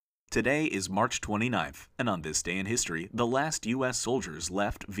Today is March 29th, and on this day in history, the last U.S. soldiers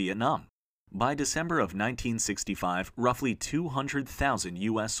left Vietnam. By December of 1965, roughly 200,000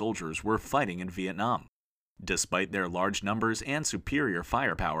 U.S. soldiers were fighting in Vietnam. Despite their large numbers and superior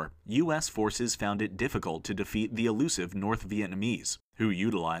firepower, U.S. forces found it difficult to defeat the elusive North Vietnamese, who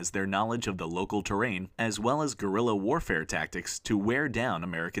utilized their knowledge of the local terrain as well as guerrilla warfare tactics to wear down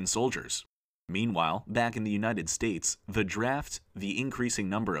American soldiers. Meanwhile, back in the United States, the draft, the increasing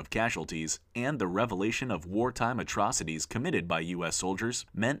number of casualties, and the revelation of wartime atrocities committed by U.S. soldiers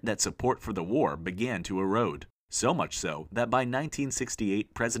meant that support for the war began to erode. So much so that by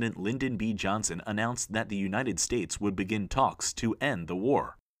 1968, President Lyndon B. Johnson announced that the United States would begin talks to end the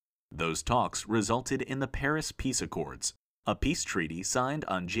war. Those talks resulted in the Paris Peace Accords, a peace treaty signed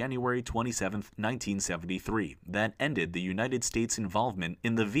on January 27, 1973, that ended the United States' involvement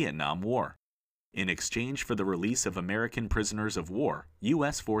in the Vietnam War. In exchange for the release of American prisoners of war,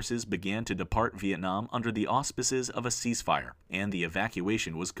 U.S. forces began to depart Vietnam under the auspices of a ceasefire, and the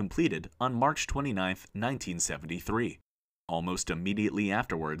evacuation was completed on March 29, 1973. Almost immediately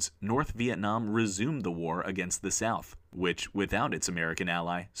afterwards, North Vietnam resumed the war against the South, which, without its American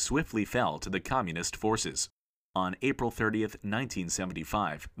ally, swiftly fell to the Communist forces. On April 30,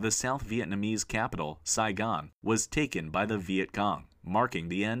 1975, the South Vietnamese capital, Saigon, was taken by the Viet Cong, marking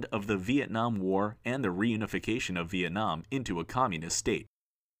the end of the Vietnam War and the reunification of Vietnam into a communist state.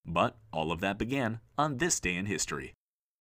 But all of that began on this day in history.